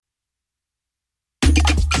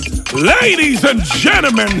Ladies and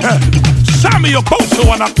gentlemen, Sammie, Okposo,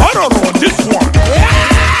 and Akpororo on this one.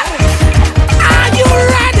 Are you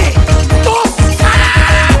ready to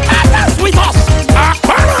dance with us?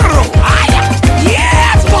 Akpororo!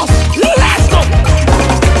 Yes, boss. Let's go.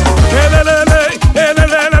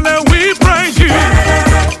 We praise you.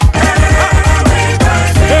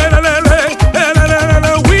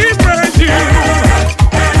 We praise you.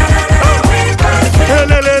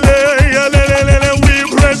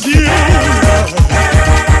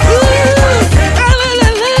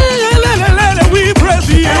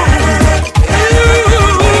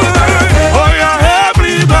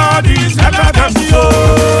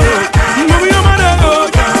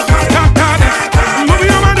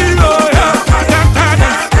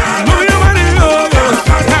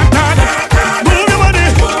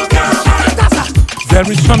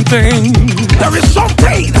 There is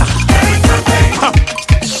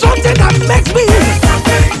something that makes me,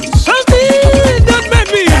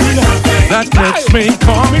 that makes me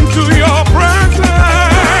come into your presence.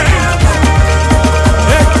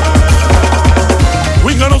 Hey,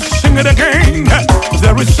 we're gonna sing it again.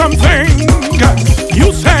 There is something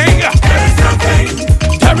you say.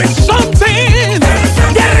 there is something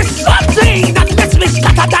that makes me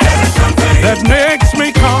scatter dance. That makes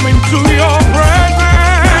me come into your presence.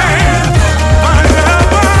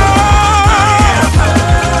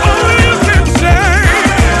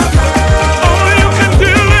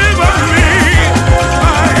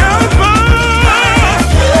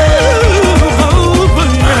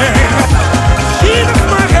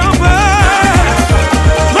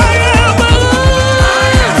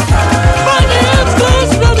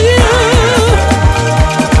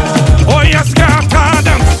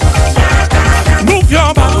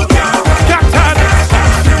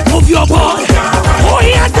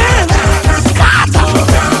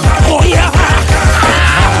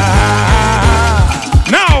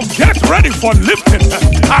 For lifting,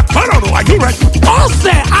 Akpororo, are you ready? Ose,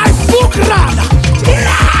 I spoke loud.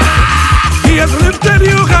 He has lifted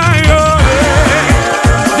you higher.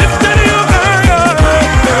 Lifted you higher.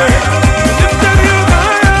 Lifted you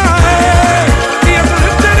higher. He has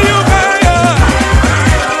lifted you higher.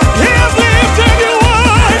 He has lifted you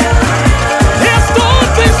high. He has done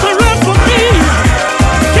things to run for me,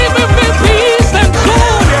 giving me peace and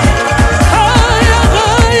joy. Higher,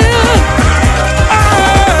 higher.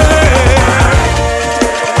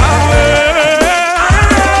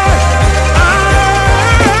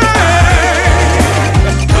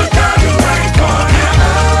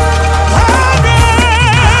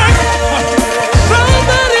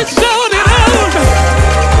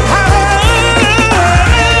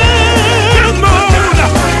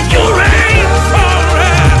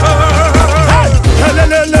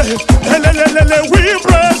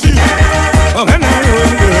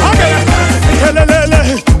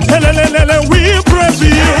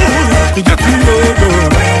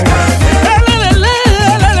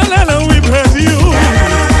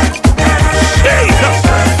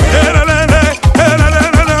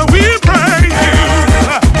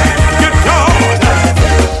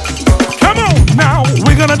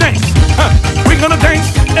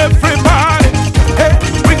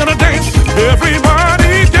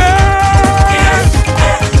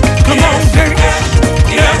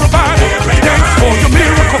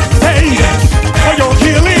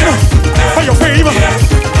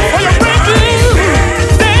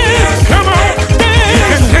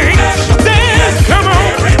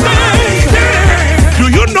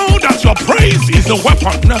 Is a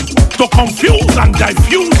weapon to confuse and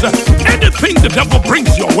diffuse anything the devil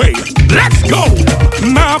brings your way. Let's go.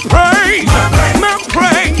 My praise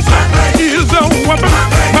is a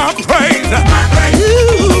weapon.